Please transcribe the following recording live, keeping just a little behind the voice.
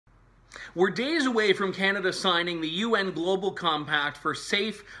We're days away from Canada signing the UN Global Compact for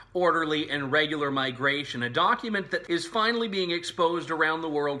Safe, Orderly and Regular Migration, a document that is finally being exposed around the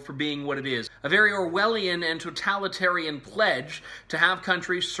world for being what it is. A very Orwellian and totalitarian pledge to have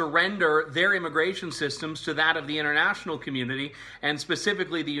countries surrender their immigration systems to that of the international community, and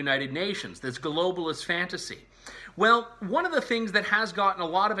specifically the United Nations, this globalist fantasy. Well, one of the things that has gotten a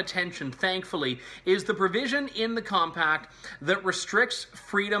lot of attention, thankfully, is the provision in the compact that restricts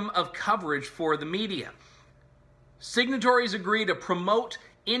freedom of coverage for the media. Signatories agree to promote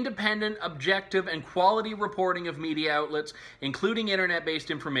independent, objective, and quality reporting of media outlets, including internet-based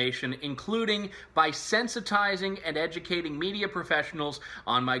information, including by sensitizing and educating media professionals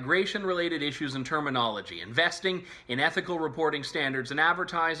on migration-related issues and terminology, investing in ethical reporting standards and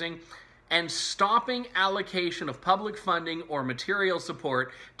advertising, and stopping allocation of public funding or material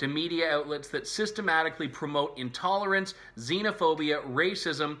support to media outlets that systematically promote intolerance, xenophobia,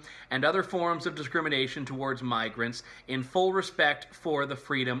 racism, and other forms of discrimination towards migrants in full respect for the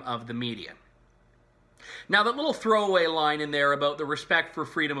freedom of the media. Now, that little throwaway line in there about the respect for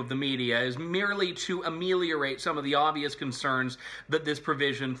freedom of the media is merely to ameliorate some of the obvious concerns that this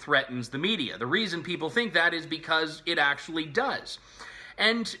provision threatens the media. The reason people think that is because it actually does.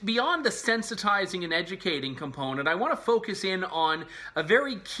 And beyond the sensitizing and educating component, I want to focus in on a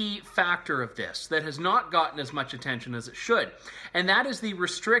very key factor of this that has not gotten as much attention as it should, and that is the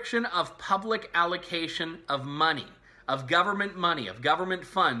restriction of public allocation of money, of government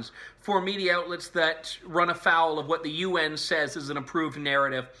funds for media outlets that run afoul of what the UN says is an approved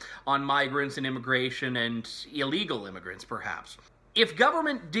narrative on migrants and immigration and illegal immigrants, perhaps. If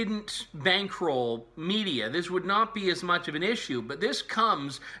government didn't bankroll media, this would not be as much of an issue, but this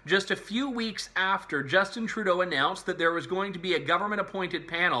comes just a few weeks after Justin Trudeau announced that there was going to be a government-appointed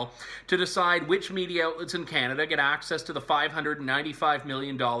panel to decide which media outlets in Canada get access to the $595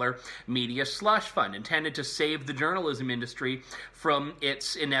 million media slush fund, intended to save the journalism industry from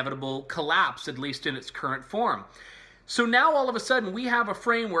its inevitable collapse, at least in its current form. So now all of a sudden we have a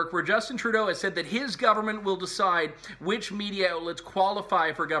framework where Justin Trudeau has said that his government will decide which media outlets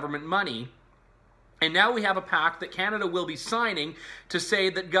qualify for government money. And now we have a pact that Canada will be signing to say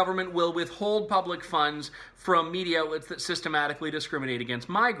that government will withhold public funds from media outlets that systematically discriminate against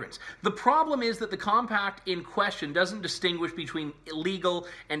migrants. The problem is that the compact in question doesn't distinguish between legal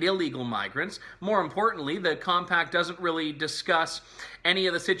and illegal migrants. More importantly, the compact doesn't really discuss any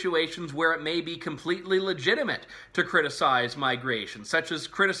of the situations where it may be completely legitimate to criticize migration, such as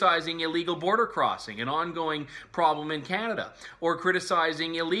criticizing illegal border crossing, an ongoing problem in Canada, or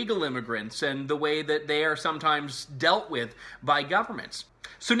criticizing illegal immigrants and the way that they are sometimes dealt with by governments.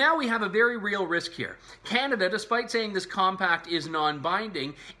 So now we have a very real risk here. Canada, despite saying this compact is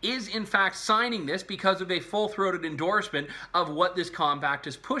non-binding, is in fact signing this because of a full-throated endorsement of what this compact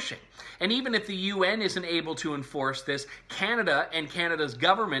is pushing. And even if the UN isn't able to enforce this, Canada and Canada's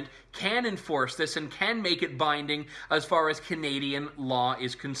government can enforce this and can make it binding as far as Canadian law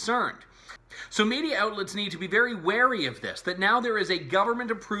is concerned. So media outlets need to be very wary of this, that now there is a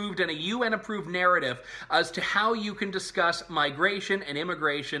government-approved and a UN-approved narrative as to how you can discuss migration and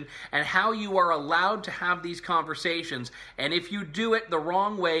immigration and how you are allowed to have these conversations. And if you do it the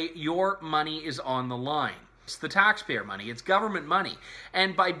wrong way, your money is on the line. It's the taxpayer money, it's government money.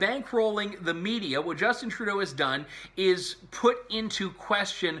 And by bankrolling the media, what Justin Trudeau has done is put into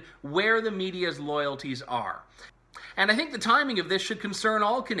question where the media's loyalties are. And I think the timing of this should concern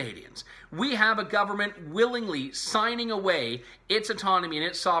all Canadians. We have a government willingly signing away its autonomy and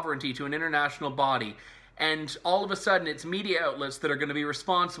its sovereignty to an international body, and all of a sudden it's media outlets that are going to be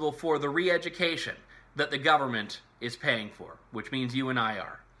responsible for the re-education that the government is paying for, which means you and I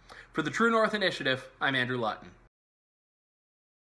are. For the True North Initiative, I'm Andrew Lawton.